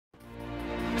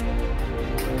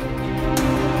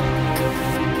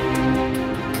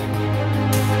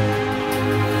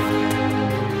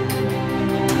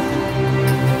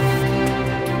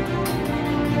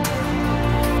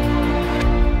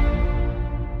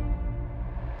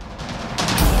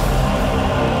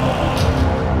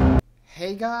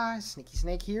Hey guys,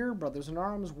 TheSneakySnake here, Brothers in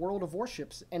Arms, World of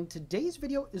Warships, and today's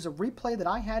video is a replay that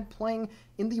I had playing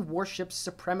in the Warships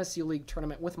Supremacy League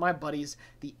tournament with my buddies,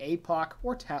 the APOC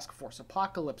or Task Force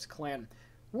Apocalypse clan.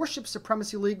 Warships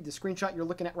Supremacy League, the screenshot you're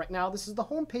looking at right now, this is the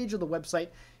homepage of the website.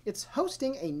 It's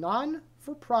hosting a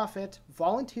non-for-profit,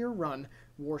 volunteer-run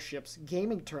Warships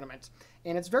gaming tournament.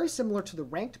 And it's very similar to the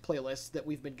ranked playlists that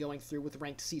we've been going through with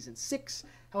ranked Season 6.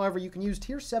 However, you can use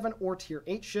Tier 7 or Tier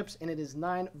 8 ships, and it is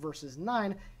 9 versus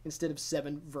 9 instead of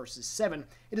 7 versus 7.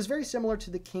 It is very similar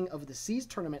to the King of the Seas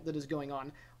tournament that is going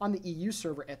on the EU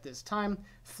server at this time.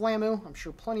 Flamu, I'm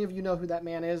sure plenty of you know who that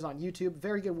man is on YouTube.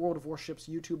 Very good World of Warships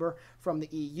YouTuber from the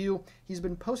EU. He's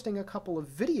been posting a couple of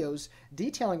videos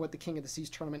detailing what the King of the Seas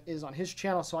tournament is on his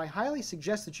channel, so I highly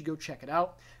suggest that you go check it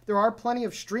out. There are plenty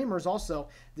of streamers also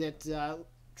that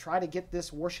try to get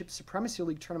this Warship Supremacy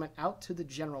League tournament out to the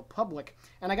general public.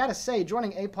 And I gotta say,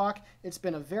 joining APOC, it's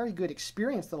been a very good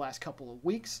experience the last couple of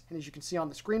weeks. And as you can see on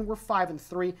the screen, we're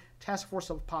 5-3. Task Force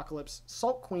Apocalypse.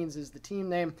 Salt Queens is the team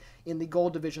name in the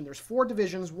gold division. There's 4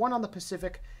 divisions, one on the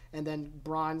Pacific, and then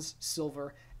bronze,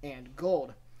 silver, and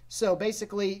gold. So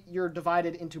basically, you're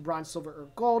divided into bronze, silver, or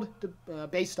gold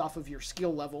based off of your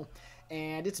skill level.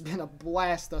 And it's been a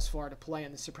blast thus far to play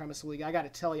in the Supremacy League. I got to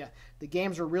tell you, the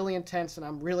games are really intense, and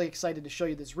I'm really excited to show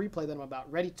you this replay that I'm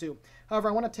about ready to. However,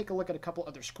 I want to take a look at a couple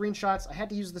other screenshots. I had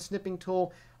to use the snipping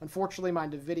tool. Unfortunately, my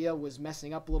video was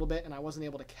messing up a little bit, and I wasn't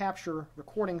able to capture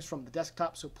recordings from the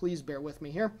desktop, so please bear with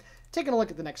me here. Taking a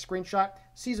look at the next screenshot,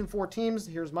 Season 4 teams.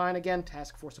 Here's mine again,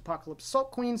 Task Force Apocalypse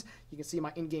Salt Queens. You can see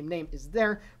my in-game name is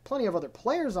there. Plenty of other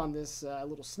players on this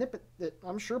little snippet that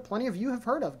I'm sure plenty of you have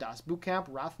heard of. Das Bootcamp,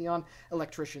 Raytheon,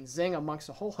 Electrician Zing, amongst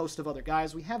a whole host of other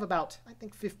guys. We have about, I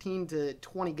think, 15 to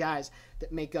 20 guys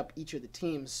that make up each of the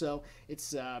teams. So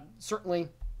it's certainly,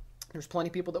 there's plenty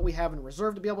of people that we have in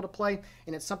reserve to be able to play,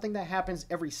 and it's something that happens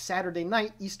every Saturday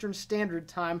night, Eastern Standard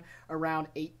Time, around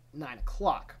 8, 9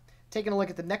 o'clock. Taking a look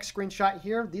at the next screenshot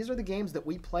here, these are the games that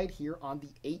we played here on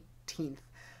the 18th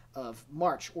of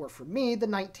March, or for me, the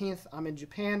 19th. I'm in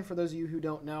Japan, for those of you who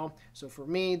don't know. So for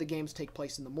me, the games take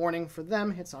place in the morning. For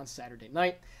them, it's on Saturday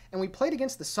night. And we played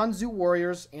against the Sun Tzu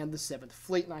Warriors and the 7th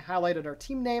Fleet, and I highlighted our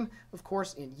team name, of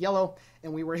course, in yellow,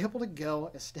 and we were able to go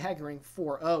a staggering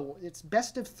 4-0. It's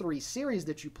best of 3 series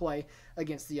that you play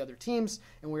against the other teams,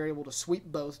 and we were able to sweep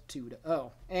both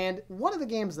 2-0. And one of the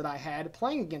games that I had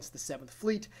playing against the 7th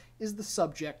Fleet is the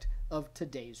subject of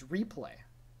today's replay.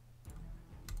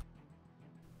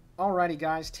 Alrighty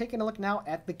guys, taking a look now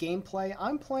at the gameplay.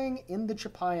 I'm playing in the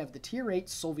Chapayev, the Tier 8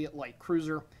 Soviet light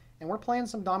cruiser, and we're playing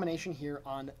some domination here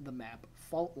on the map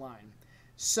Fault Line.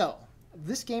 So,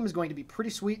 this game is going to be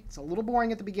pretty sweet. It's a little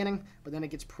boring at the beginning, but then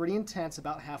it gets pretty intense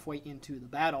about halfway into the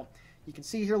battle. You can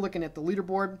see here looking at the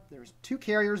leaderboard, there's 2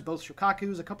 carriers, both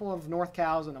Shokakus, a couple of North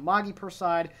Cows, and a Magi per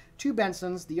side, 2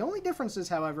 Bensons. The only differences,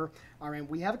 however, are in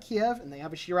we have a Kiev and they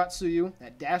have a Shiratsuyu,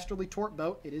 that dastardly torp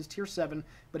boat. It is Tier 7,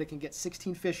 but it can get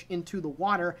 16 fish into the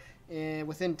water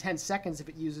within 10 seconds if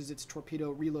it uses its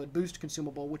torpedo reload boost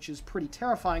consumable, which is pretty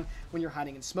terrifying when you're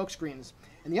hiding in smoke screens.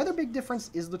 And the other big difference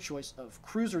is the choice of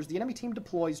cruisers. The enemy team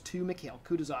deploys 2 Mikhail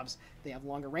Kutuzovs. They have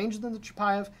longer range than the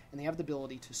Chapayev, and they have the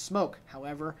ability to smoke.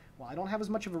 However, while I don't have as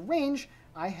much of a range,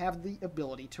 I have the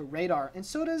ability to radar, and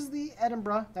so does the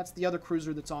Edinburgh. That's the other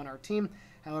cruiser that's on our team.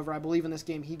 However, I believe in this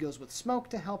game he goes with smoke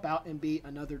to help out and be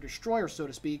another destroyer, so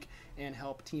to speak, and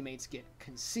help teammates get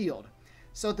concealed.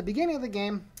 So at the beginning of the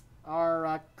game,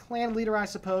 our clan leader, I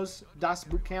suppose, Das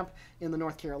Bootcamp in the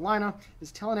North Carolina,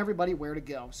 is telling everybody where to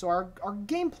go. So our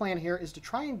game plan here is to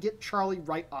try and get Charlie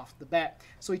right off the bat.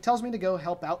 So he tells me to go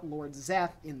help out Lord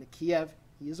Zath in the Kiev.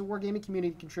 He is a Wargaming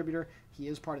community contributor. He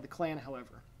is part of the clan,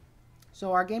 however.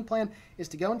 So our game plan is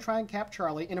to go and try and cap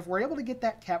Charlie, and if we're able to get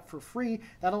that cap for free,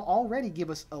 that'll already give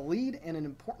us a lead and an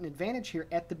important advantage here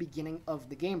at the beginning of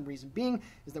the game. Reason being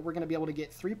is that we're going to be able to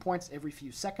get 3 points every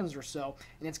few seconds or so,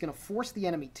 and it's going to force the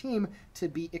enemy team to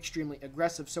be extremely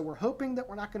aggressive. So we're hoping that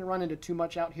we're not going to run into too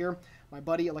much out here. My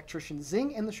buddy Electrician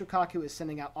Zing in the Shokaku is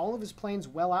sending out all of his planes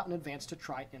well out in advance to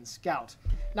try and scout.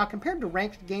 Now, compared to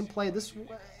ranked gameplay,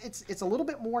 it's a little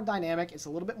bit more dynamic. It's a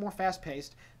little bit more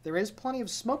fast-paced. There is plenty of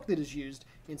smoke that is used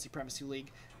in Supremacy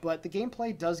League, but the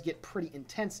gameplay does get pretty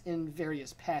intense in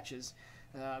various patches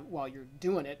while you're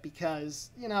doing it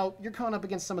because, you know, you're going up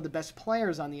against some of the best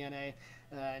players on the NA,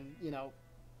 and, you know,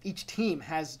 each team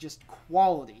has just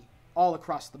quality all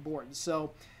across the board.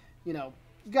 So, you know,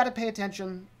 you got to pay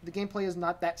attention. The gameplay is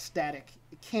not that static.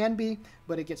 It can be,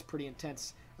 but it gets pretty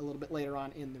intense a little bit later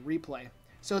on in the replay.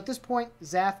 So at this point,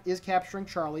 Zath is capturing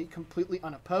Charlie completely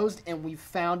unopposed, and we've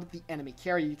found the enemy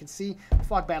carrier. You can see the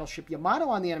flag battleship Yamato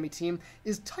on the enemy team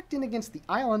is tucked in against the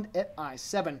island at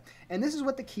I-7. And this is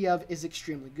what the Kiev is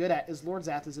extremely good at, as Lord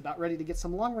Zath is about ready to get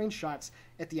some long-range shots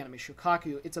at the enemy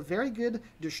Shokaku. It's a very good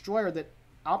destroyer that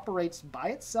operates by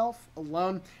itself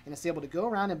alone, and it's able to go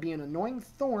around and be an annoying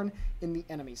thorn in the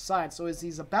enemy's side. So as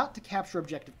he's about to capture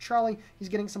objective Charlie, he's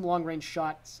getting some long-range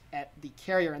shots at the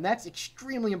carrier, and that's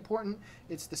extremely important.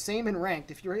 It's the same in ranked.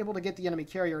 If you're able to get the enemy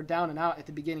carrier down and out at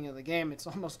the beginning of the game, it's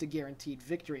almost a guaranteed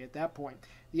victory at that point.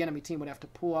 The enemy team would have to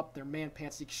pull up their man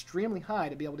pants extremely high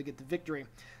to be able to get the victory.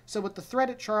 So with the threat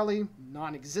at Charlie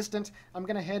non-existent, I'm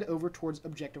going to head over towards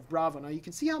objective Bravo. Now you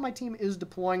can see how my team is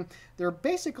deploying. They're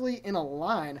basically in a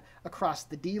line across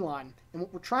the D line. And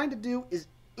what we're trying to do is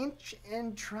inch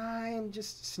and try and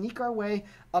just sneak our way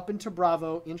up into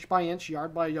Bravo, inch by inch,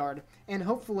 yard by yard, and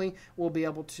hopefully we'll be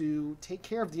able to take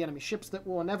care of the enemy ships that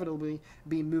will inevitably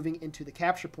be moving into the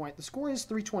capture point. The score is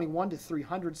 321 to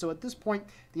 300, so at this point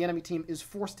the enemy team is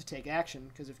forced to take action,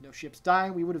 because if no ships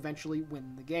die, we would eventually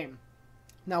win the game.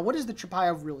 Now, what is the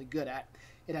Chapayev really good at?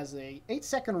 It has a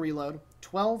 8-second reload,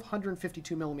 12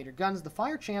 152mm guns. The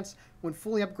fire chance, when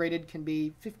fully upgraded, can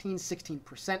be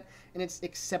 15-16%, and it's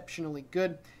exceptionally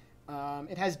good.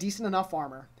 It has decent enough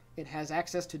armor. It has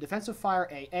access to defensive fire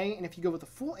AA, and if you go with a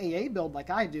full AA build like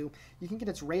I do, you can get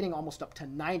its rating almost up to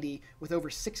 90 with over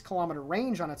 6-kilometer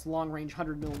range on its long-range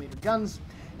 100mm guns.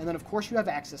 And then, of course, you have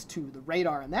access to the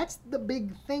radar, and that's the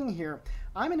big thing here.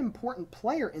 I'm an important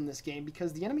player in this game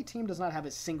because the enemy team does not have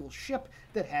a single ship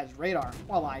that has radar,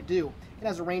 while I do. It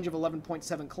has a range of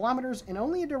 11.7 kilometers and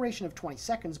only a duration of 20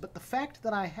 seconds, but the fact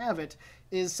that I have it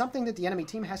is something that the enemy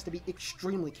team has to be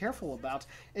extremely careful about.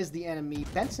 As the enemy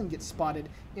Benson gets spotted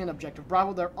in objective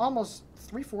Bravo, they're almost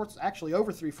 3/4, actually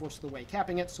over 3/4 of the way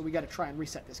capping it, so we got to try and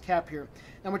reset this cap here.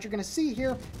 Now what you're going to see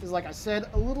here is, like I said,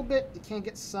 a little bit, you can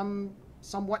get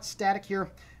somewhat static here.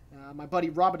 My buddy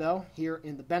Robideau here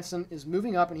in the Benson is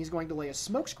moving up, and he's going to lay a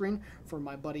smoke screen for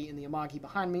my buddy in the Amagi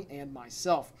behind me and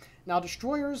myself. Now,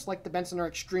 destroyers like the Benson are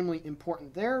extremely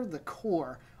important. They're the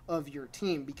core of your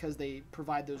team because they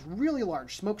provide those really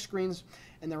large smoke screens,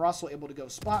 and they're also able to go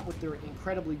spot with their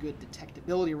incredibly good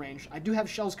detectability range. I do have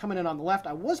shells coming in on the left.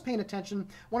 I was paying attention.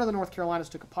 One of the North Carolinas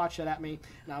took a pot shot at me,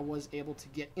 and I was able to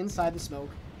get inside the smoke,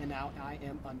 and now I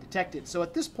am undetected. So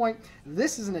at this point,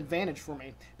 this is an advantage for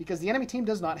me because the enemy team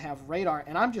does not have radar,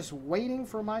 and I'm just waiting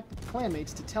for my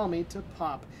clanmates to tell me to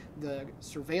pop the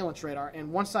surveillance radar.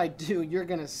 And once I do, you're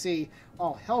going to see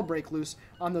all hell break loose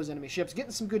on those enemy ships.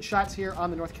 Getting some good shots here on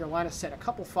the North Carolina, set a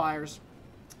couple fires.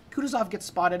 Kutuzov gets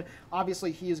spotted.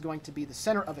 Obviously, he is going to be the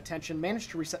center of attention.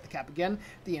 Managed to reset the cap again.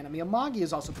 The enemy Amagi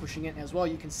is also pushing it as well.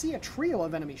 You can see a trio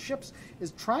of enemy ships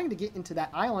is trying to get into that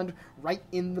island right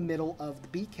in the middle of the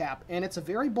B cap. And it's a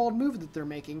very bold move that they're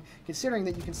making, considering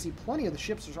that you can see plenty of the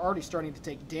ships are already starting to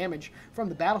take damage from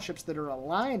the battleships that are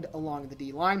aligned along the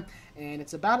D line. And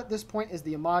it's about at this point, as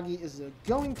the Amagi is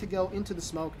going to go into the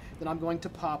smoke, that I'm going to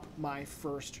pop my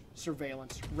first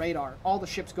surveillance radar. All the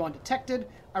ships go undetected.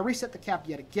 I reset the cap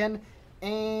yet again,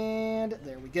 and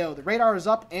there we go. The radar is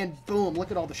up, and boom,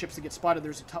 look at all the ships that get spotted.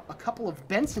 There's a couple of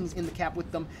Bensons in the cap with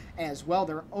them as well.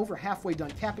 They're over halfway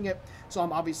done capping it, so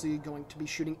I'm obviously going to be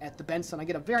shooting at the Benson. I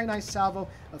get a very nice salvo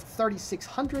of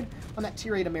 3,600 on that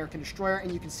Tier 8 American destroyer,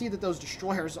 and you can see that those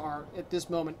destroyers are, at this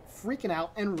moment, freaking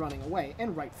out and running away,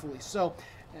 and rightfully so.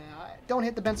 Don't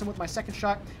hit the Benson with my second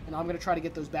shot, and I'm going to try to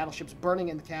get those battleships burning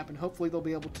in the cap, and hopefully they'll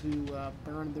be able to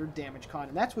burn their damage con,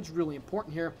 and that's what's really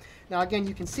important here. Now, again,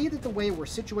 you can see that the way we're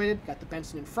situated, got the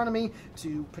Benson in front of me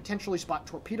to potentially spot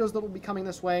torpedoes that will be coming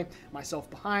this way, myself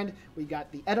behind. We got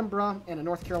the Edinburgh and a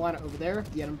North Carolina over there.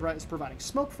 The Edinburgh is providing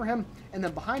smoke for him, and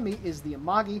then behind me is the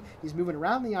Amagi. He's moving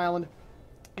around the island.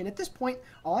 And at this point,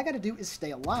 all I got to do is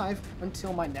stay alive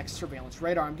until my next surveillance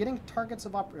radar. I'm getting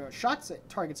shots at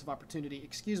targets of opportunity,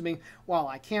 while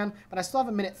I can, but I still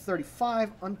have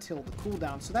 1:35 until the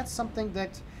cooldown. So that's something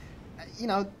that, you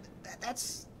know,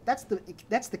 that's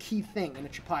the key thing in a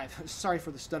Chapayev. Sorry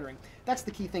for the stuttering. That's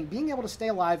the key thing. Being able to stay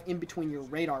alive in between your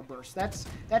radar bursts.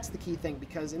 That's the key thing,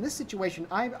 because in this situation,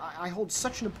 I hold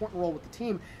such an important role with the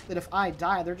team that if I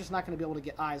die, they're just not going to be able to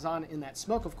get eyes on in that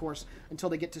smoke, of course, until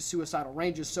they get to suicidal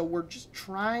ranges. So we're just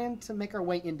trying to make our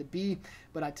way into B.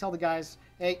 but I tell the guys,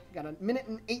 hey, got a minute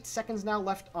and 8 seconds now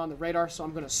left on the radar, so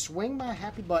I'm going to swing my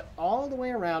happy butt all the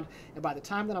way around, and by the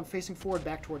time that I'm facing forward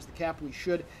back towards the cap, we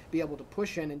should be able to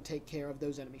push in and take care of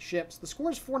those enemy ships. The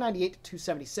score is 498 to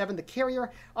 277. The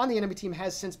carrier on the enemy team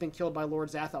has since been killed by Lord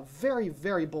Zath. A very,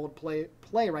 very bold play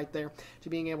right there to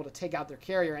being able to take out their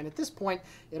carrier, and at this point,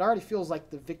 it already feels like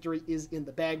the victory is in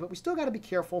the bag, but we still got to be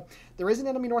careful. There is an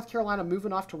enemy North Carolina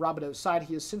moving off to Rabideau's side.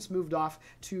 He has since moved off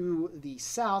to the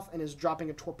south and is dropping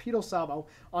a torpedo salvo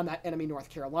on that enemy North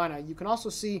Carolina. You can also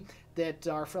see that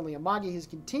our friendly Amagi has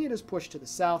continued his push to the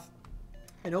south,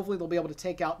 and hopefully they'll be able to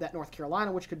take out that North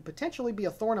Carolina, which could potentially be a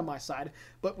thorn on my side.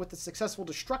 But with the successful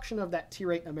destruction of that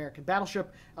Tier 8 American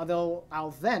battleship,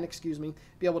 I'll then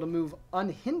be able to move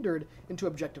unhindered into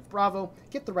Objective Bravo,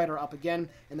 get the radar up again,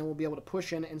 and then we'll be able to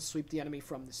push in and sweep the enemy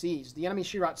from the seas. The enemy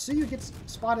Shiratsuyu gets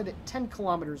spotted at 10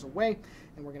 kilometers away,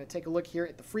 and we're going to take a look here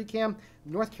at the free cam.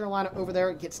 North Carolina over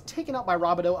there gets taken out by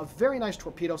Rabideau, a very nice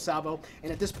torpedo salvo,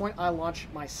 and at this point I launch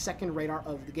my second radar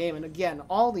of the game. And again,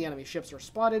 all the enemy ships are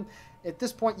spotted. At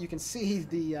this point, you can see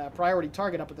the priority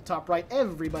target up at the top right.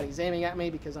 Everybody's aiming at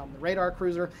me because I'm the radar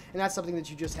cruiser, and that's something that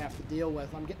you just have to deal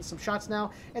with. I'm getting some shots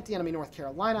now at the enemy North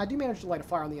Carolina. I do manage to light a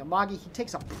fire on the Amagi. He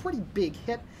takes a pretty big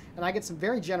hit, and I get some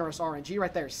very generous RNG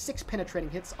right there. 6 penetrating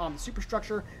hits on the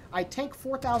superstructure. I tank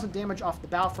 4,000 damage off the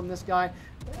bow from this guy.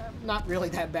 Not really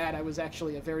that bad. I was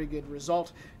actually a very good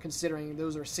result considering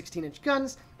those are 16-inch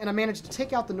guns, and I managed to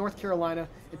take out the North Carolina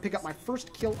and pick up my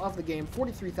first kill of the game,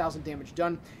 43,000 damage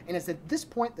done, and it's at this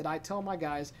point that I tell my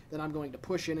guys that I'm going to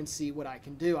push in and see what I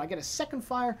can do. I get a second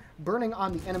fire burning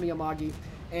on the enemy Amagi,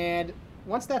 and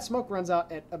once that smoke runs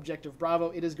out at Objective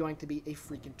Bravo, it is going to be a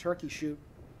freaking turkey shoot.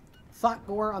 Thought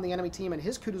Gore on the enemy team, and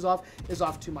his Kutuzov is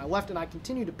off to my left, and I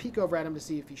continue to peek over at him to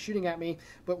see if he's shooting at me.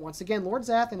 But once again, Lord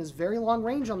Zath, in his very long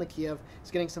range on the Kiev,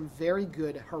 is getting some very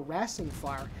good harassing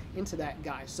fire into that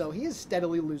guy. So he is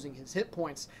steadily losing his hit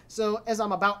points. So as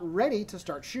I'm about ready to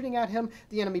start shooting at him,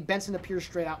 the enemy Benson appears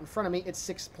straight out in front of me at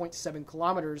 6.7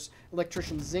 kilometers.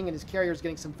 Electrician Zing and his carrier is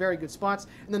getting some very good spots.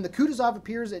 And then the Kutuzov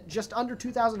appears at just under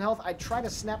 2,000 health. I try to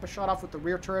snap a shot off with the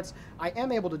rear turrets. I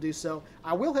am able to do so.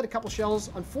 I will hit a couple shells.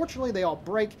 Unfortunately, they all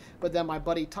break, but then my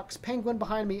buddy Tuck's Penguin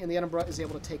behind me, and the Edinburgh is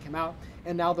able to take him out,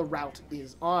 and now the rout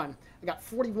is on. I got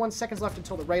 41 seconds left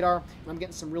until the radar, and I'm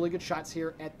getting some really good shots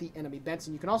here at the enemy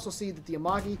Benson. You can also see that the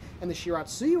Amagi and the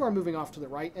Shiratsuyu are moving off to the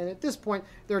right, and at this point,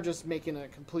 they're just making a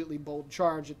completely bold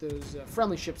charge at those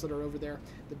friendly ships that are over there,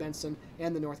 the Benson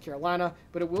and the North Carolina,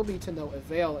 but it will be to no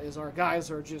avail as our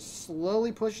guys are just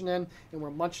slowly pushing in, and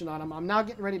we're munching on them. I'm now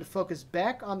getting ready to focus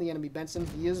back on the enemy Benson.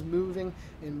 He is moving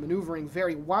and maneuvering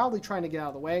very wildly, trying to get out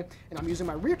of the way, and I'm using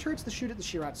my rear turrets to shoot at the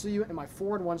Shiratsuyu and my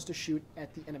forward ones to shoot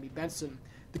at the enemy Benson.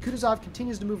 The Kutuzov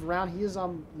continues to move around. He is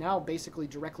now basically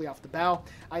directly off the bow.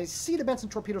 I see the Benson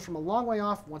torpedoes from a long way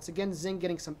off. Once again, Zing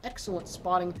getting some excellent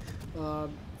spotting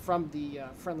from the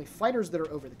friendly fighters that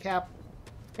are over the cap.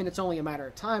 And it's only a matter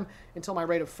of time until my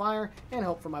rate of fire and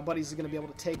hope for my buddies is going to be able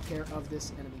to take care of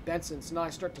this enemy Benson. So now I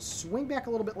start to swing back a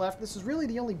little bit left. This is really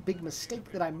the only big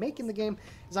mistake that I make in the game,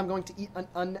 is I'm going to eat an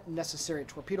unnecessary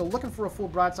torpedo. Looking for a full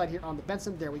broadside here on the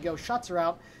Benson. There we go. Shots are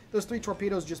out. Those 3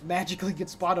 torpedoes just magically get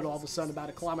spotted all of a sudden about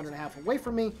 1.5 kilometers away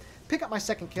from me. Pick up my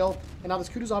second kill, and now this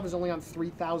Kutuzov is only on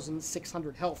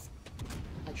 3,600 health.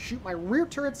 I shoot my rear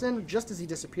turrets in just as he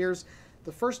disappears.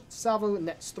 The first salvo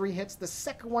nets 3 hits. The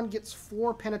second one gets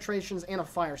 4 penetrations and a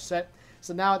fire set.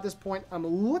 So now at this point, I'm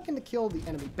looking to kill the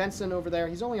enemy Benson over there.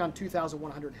 He's only on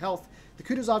 2,100 health. The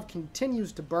Kutuzov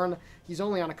continues to burn. He's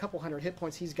only on a couple hundred hit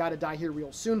points. He's got to die here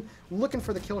real soon. Looking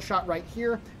for the kill shot right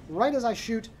here. Right as I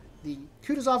shoot, the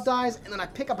Kutuzov dies, and then I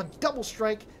pick up a double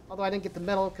strike, although I didn't get the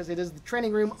medal because it is the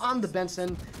training room on the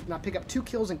Benson, and I pick up 2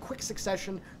 kills in quick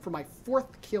succession for my 4th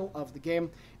kill of the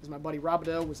game. As my buddy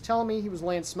Rabideau was telling me, he was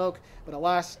laying smoke, but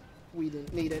alas, we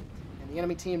didn't need it, and the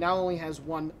enemy team now only has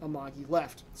 1 Amagi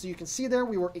left. So you can see there,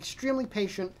 we were extremely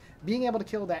patient. Being able to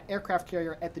kill that aircraft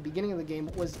carrier at the beginning of the game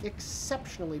was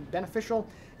exceptionally beneficial,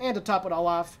 and to top it all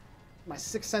off, my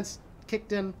 6th sense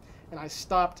kicked in, and I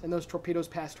stopped, and those torpedoes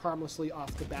passed harmlessly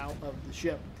off the bow of the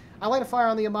ship. I light a fire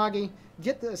on the Amagi,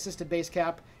 get the assisted base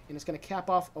cap, and it's going to cap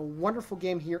off a wonderful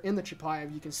game here in the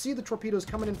Chapayev. You can see the torpedoes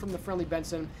coming in from the friendly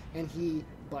Benson, and he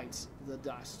bites the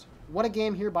dust. What a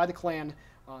game here by the clan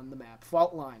on the map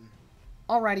Fault Line.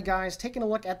 Alrighty guys, taking a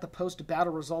look at the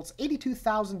post-battle results.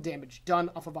 82,000 damage done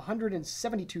off of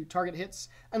 172 target hits,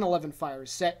 and 11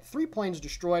 fires set, 3 planes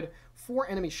destroyed, 4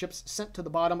 enemy ships sent to the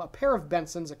bottom, a pair of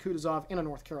Bensons, a Kutuzov, and a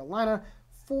North Carolina,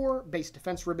 4 base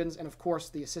defense ribbons, and of course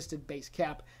the assisted base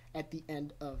cap at the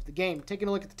end of the game. Taking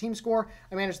a look at the team score,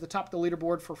 I managed to top the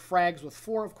leaderboard for frags with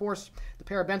 4, of course. The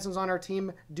pair of Bensons on our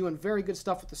team doing very good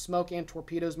stuff with the smoke and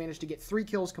torpedoes, managed to get 3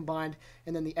 kills combined,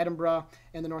 and then the Edinburgh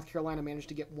and the North Carolina managed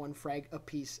to get 1 frag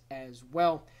apiece as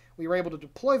well. We were able to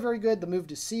deploy very good. The move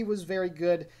to sea was very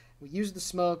good. We used the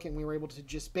smoke, and we were able to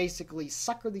just basically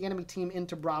sucker the enemy team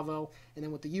into Bravo. And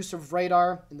then with the use of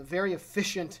radar and the very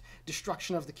efficient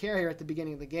destruction of the carrier at the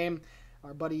beginning of the game,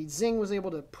 our buddy Zing was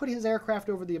able to put his aircraft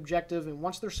over the objective, and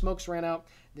once their smokes ran out,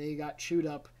 they got chewed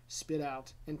up, spit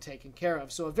out, and taken care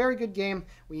of. So a very good game.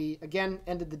 We, again,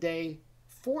 ended the day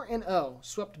 4-0,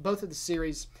 swept both of the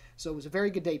series, so it was a very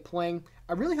good day playing.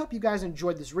 I really hope you guys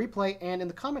enjoyed this replay, and in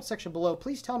the comment section below,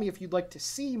 please tell me if you'd like to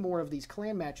see more of these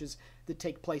clan matches that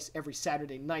take place every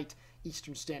Saturday night,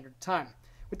 Eastern Standard Time.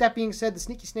 With that being said, the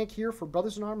Sneaky Snake here for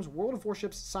Brothers in Arms World of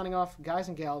Warships, signing off. Guys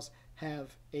and gals,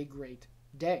 have a great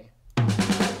day.